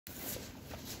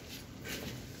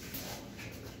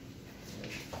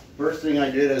First thing I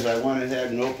did is I went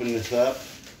ahead and opened this up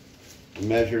and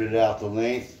measured it out the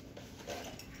length.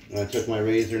 And I took my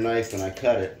razor knife and I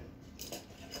cut it.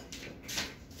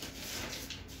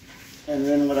 And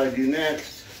then what I do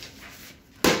next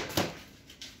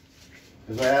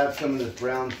is I have some of this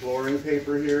brown flooring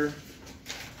paper here.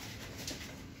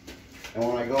 And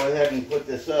when I go ahead and put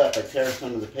this up, I tear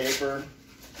some of the paper,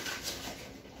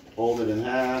 fold it in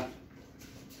half.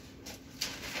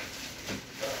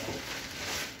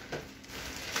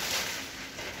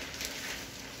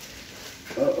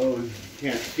 Uh-oh, you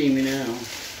can't see me now.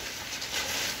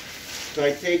 So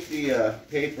I take the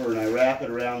paper and I wrap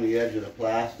it around the edge of the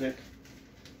plastic.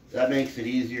 That makes it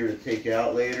easier to take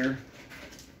out later.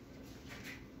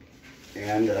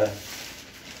 And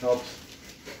helps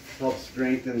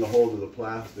strengthen the hold of the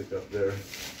plastic up there.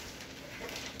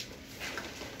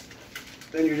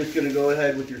 Then you're just going to go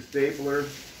ahead with your stapler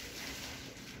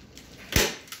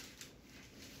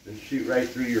and shoot right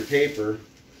through your paper,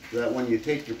 so that when you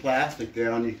take your plastic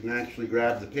down, you can actually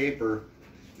grab the paper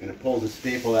and it pulls the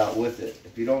staple out with it.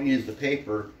 If you don't use the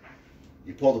paper,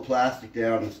 you pull the plastic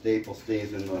down and the staple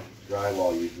stays in the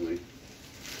drywall usually.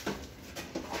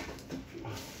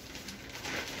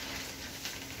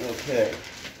 Okay.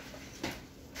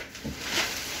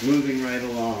 Moving right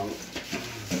along.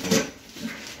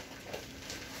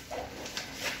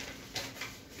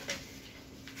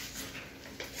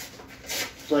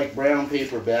 It's like brown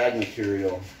paper bag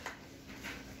material.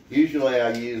 Usually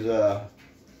I use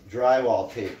drywall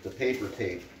tape, the paper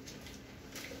tape.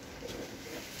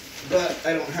 But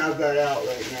I don't have that out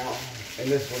right now, and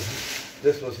this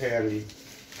was handy.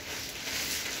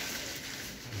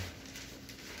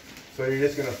 So you're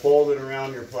just going to fold it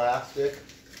around your plastic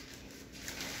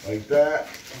like that.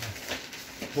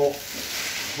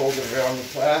 Fold it around the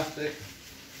plastic.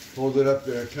 Hold it up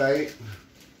there tight.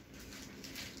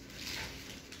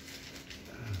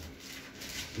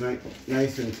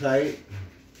 Nice and tight.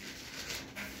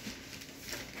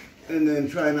 And then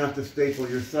try not to staple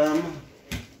your thumb.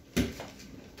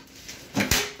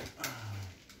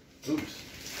 Oops.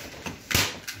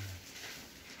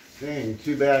 Dang,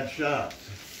 2 bad shots.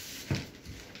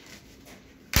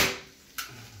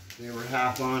 They were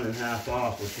half on and half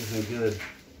off, which isn't good.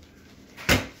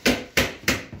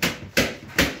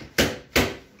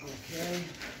 Okay.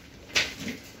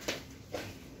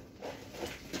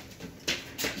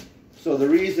 So the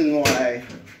reason why I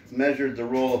measured the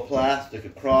roll of plastic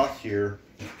across here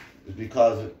is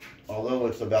because although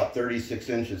it's about 36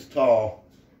 inches tall,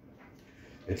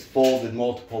 it's folded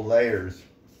multiple layers,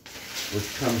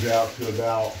 which comes out to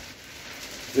about,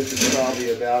 this is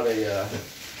probably about a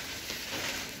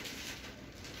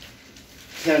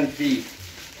 10 feet,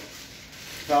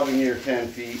 probably near 10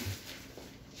 feet.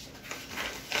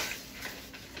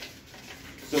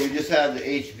 So we just had the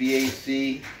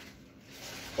HVAC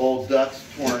old ducts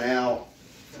torn out,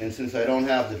 and since I don't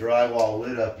have the drywall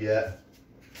lit up yet,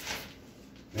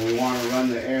 and we want to run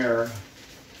the air,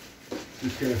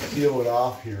 just going to seal it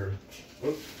off here.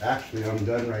 Oops, actually I'm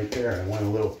done right there. I went a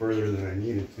little further than I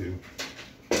needed to.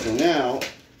 So now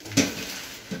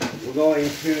we're going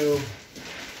to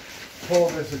pull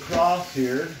this across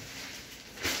here.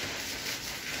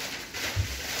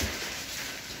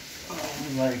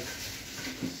 Like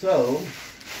so.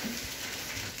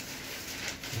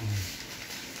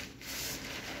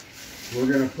 We're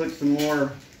going to put some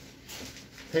more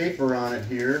paper on it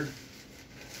here.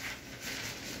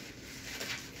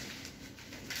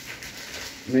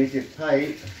 Make it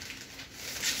tight.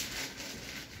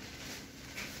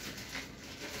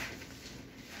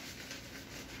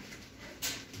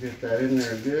 Get that in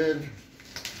there good.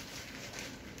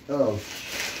 Oh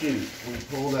shoot, we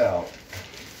pulled out.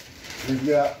 We've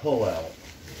got pull out.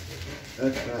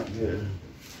 That's not good.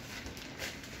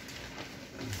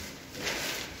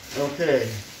 Okay.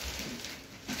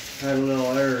 Had a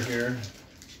little error here.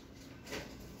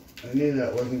 I knew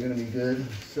that wasn't going to be good.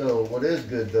 So what is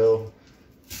good though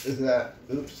is that,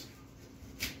 oops,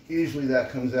 usually that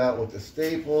comes out with the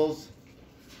staples.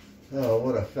 Oh,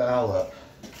 what a foul up.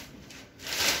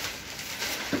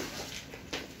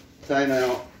 Time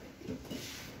out.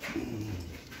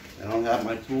 I don't have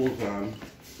my tools on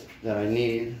that I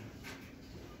need.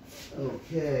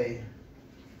 Okay.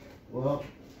 Well,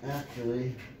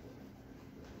 actually,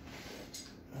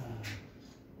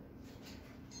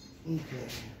 okay.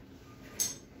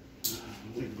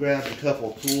 We've grabbed a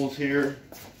couple tools here,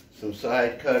 some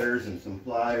side cutters and some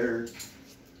pliers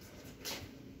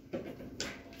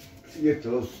to get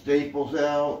those staples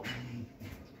out.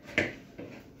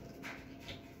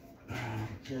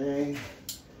 Okay,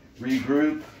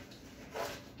 regroup,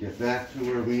 get back to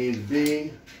where we need to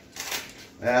be.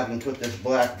 I haven't put this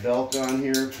black belt on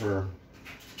here for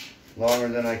longer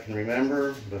than I can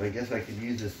remember, but I guess I could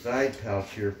use this side pouch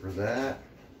here for that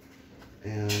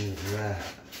and that.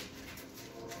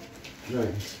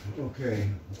 Nice. Okay.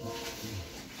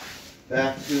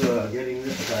 Back to getting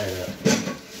this side up.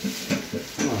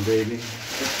 Come on, baby.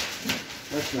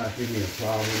 Let's not give me a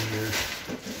problem here.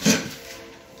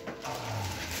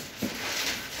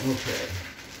 Okay.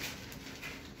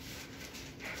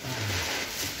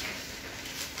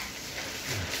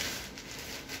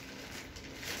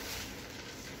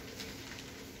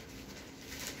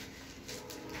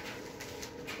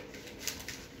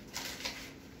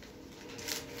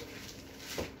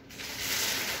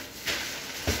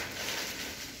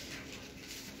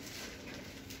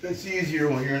 It's easier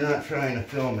when you're not trying to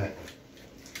film it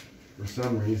for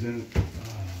some reason.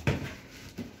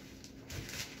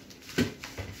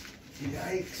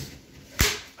 Yikes.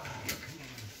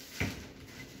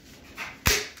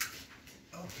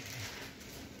 Oh, come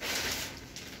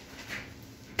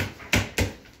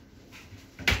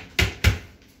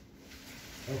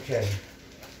on. Okay.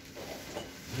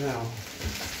 Now,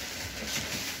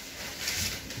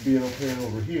 to be okay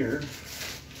over here,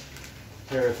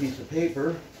 tear a piece of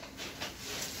paper.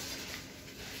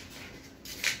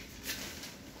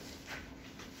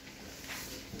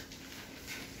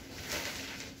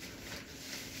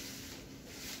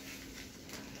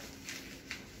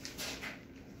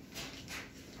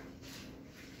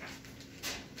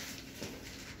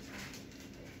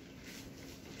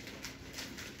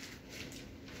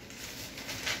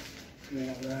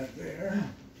 Nail that there.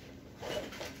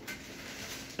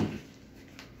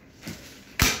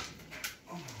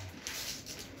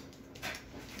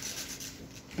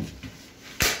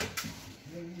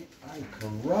 Ay,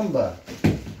 caramba.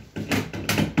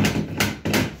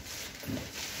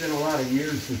 It's been a lot of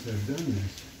years since I've done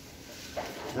this.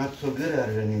 Not so good at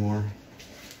it anymore.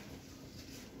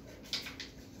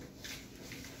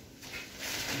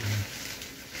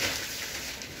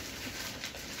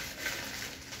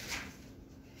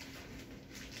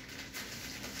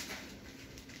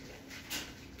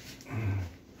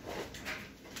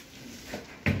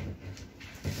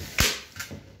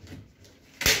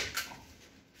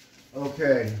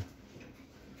 Okay,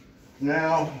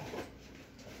 now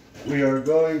we are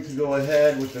going to go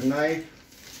ahead with the knife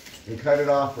and cut it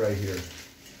off right here.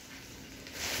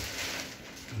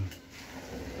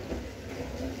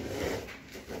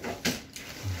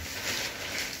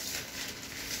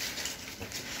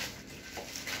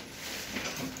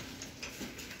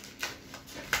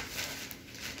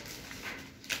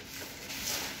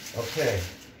 Okay,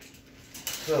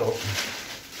 so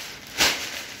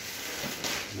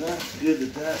that's good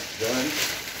that that's done.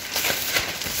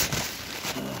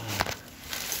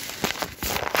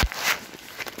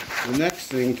 The next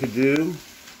thing to do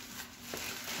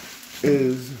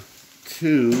is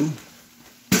to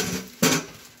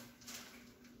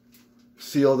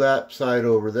seal that side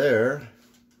over there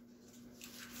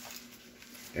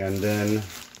and then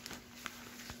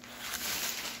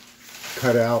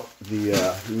cut out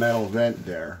the metal vent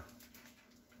there.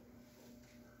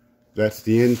 That's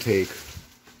the intake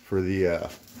for the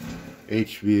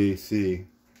HVAC.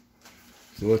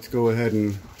 So let's go ahead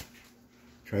and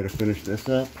try to finish this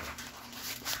up.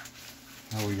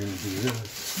 How are we going to do this?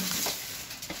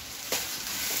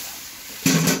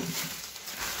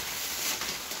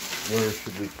 Where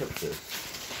should we put this?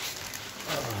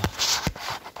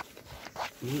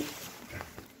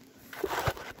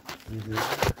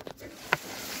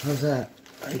 How's that?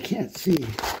 I can't see.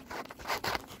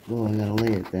 Oh, I gotta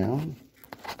lay it down.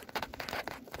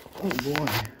 Oh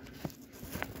boy.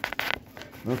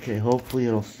 Okay, hopefully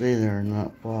it'll stay there and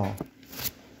not fall.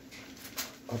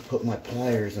 I'll put my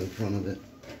pliers in front of it.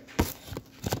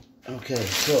 Okay,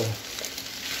 so,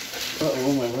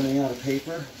 uh-oh, am I running out of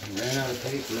paper? I ran out of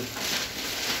paper.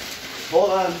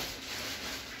 Hold on.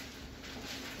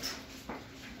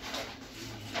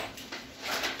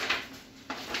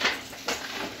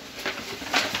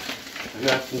 I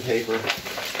got some paper.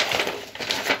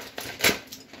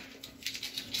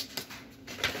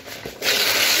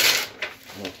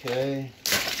 Okay.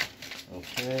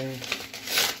 Okay.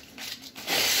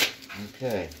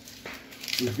 Okay.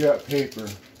 We've got paper.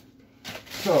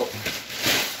 So,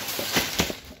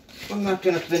 I'm not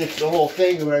going to finish the whole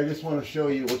thing, but I just want to show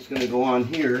you what's going to go on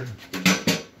here.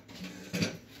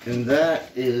 And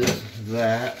that is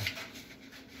that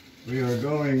we are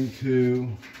going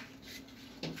to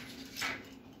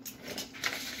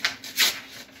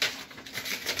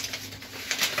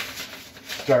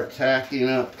start tacking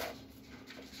up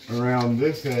around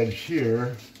this edge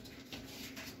here.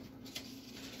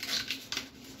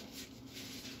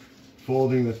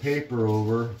 folding the paper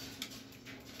over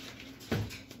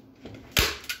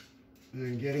and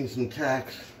then getting some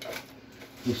tacks,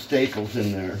 some staples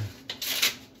in there.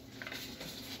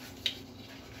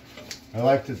 I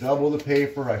like to double the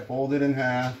paper. I fold it in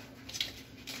half,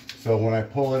 so when I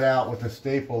pull it out with a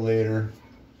staple later,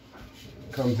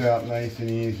 it comes out nice and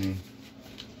easy.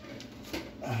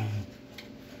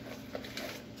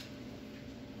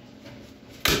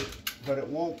 But it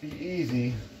won't be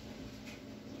easy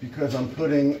because I'm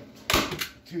putting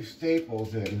 2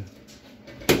 staples in,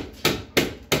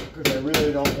 because I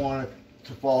really don't want it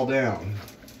to fall down.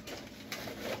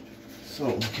 So,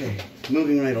 okay,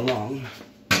 moving right along.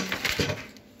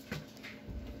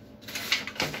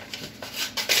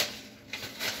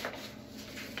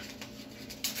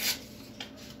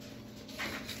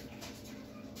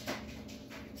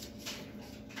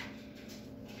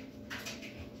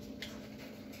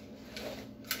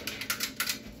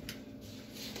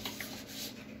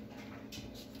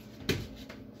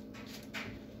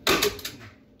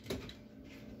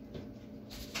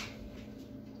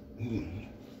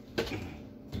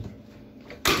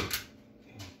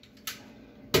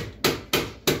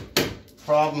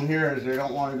 Problem here is they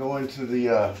don't want to go into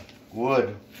the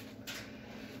wood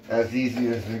as easy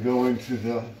as they go into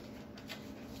the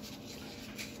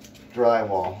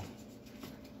drywall.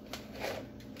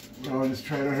 But I'll just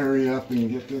try to hurry up and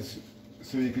get this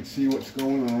so you can see what's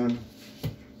going on.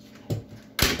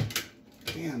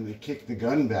 Damn, they kicked the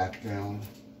gun back down.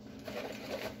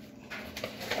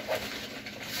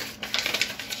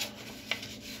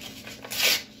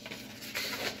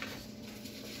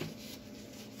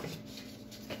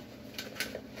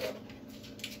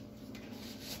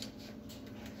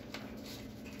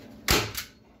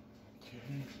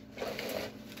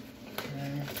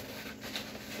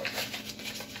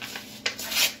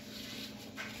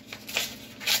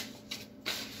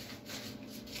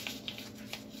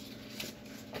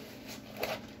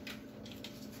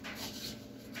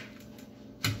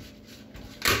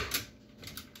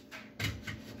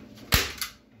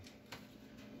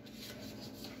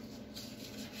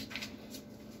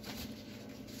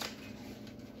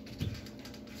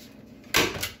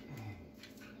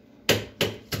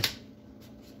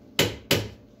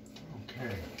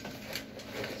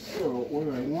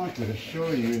 What I wanted to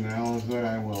show you now is that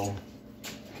I will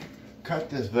cut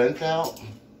this vent out,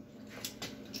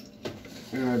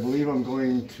 and I believe I'm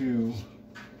going to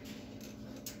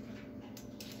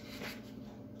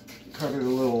cut it a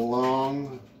little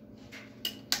long.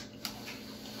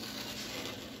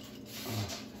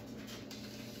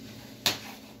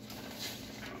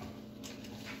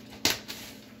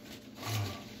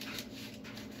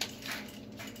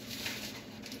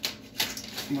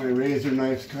 My razor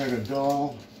knife's kind of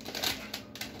dull,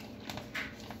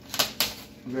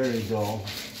 very dull.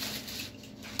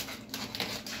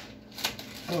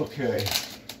 Okay,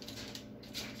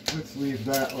 let's leave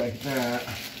that like that.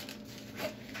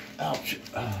 Ouch.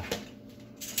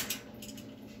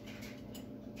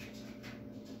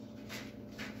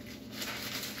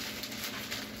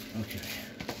 Okay,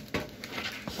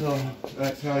 so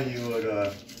that's how you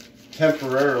would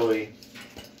temporarily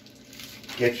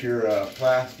get your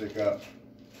plastic up.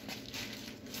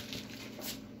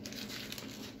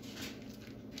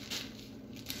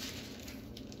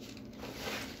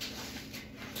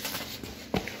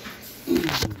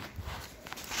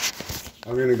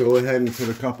 I'm going to go ahead and put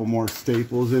a couple more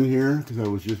staples in here because I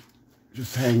was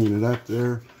just hanging it up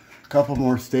there. A couple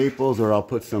more staples, or I'll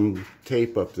put some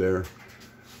tape up there,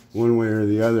 one way or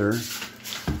the other.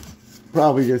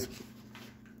 Probably just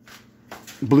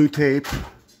blue tape.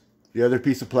 The other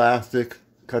piece of plastic,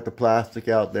 cut the plastic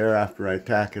out there after I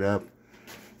tack it up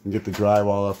and get the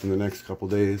drywall up in the next couple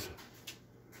days.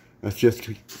 That's just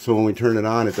so when we turn it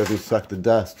on, it doesn't suck the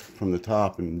dust from the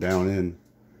top and down in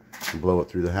and blow it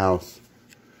through the house,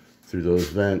 through those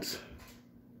vents.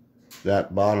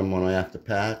 That bottom one I have to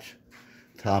patch.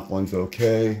 Top one's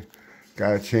okay.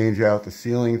 Got to change out the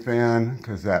ceiling fan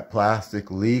because that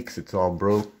plastic leaks. It's all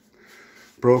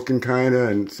broken kind of,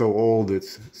 and so old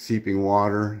it's seeping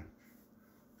water.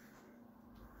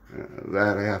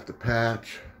 That I have to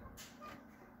patch.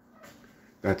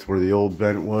 That's where the old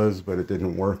vent was, but it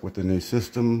didn't work with the new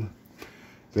system.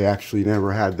 They actually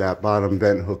never had that bottom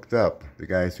vent hooked up, the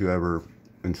guys who ever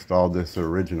installed this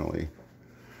originally.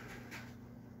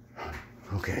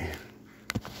 Okay.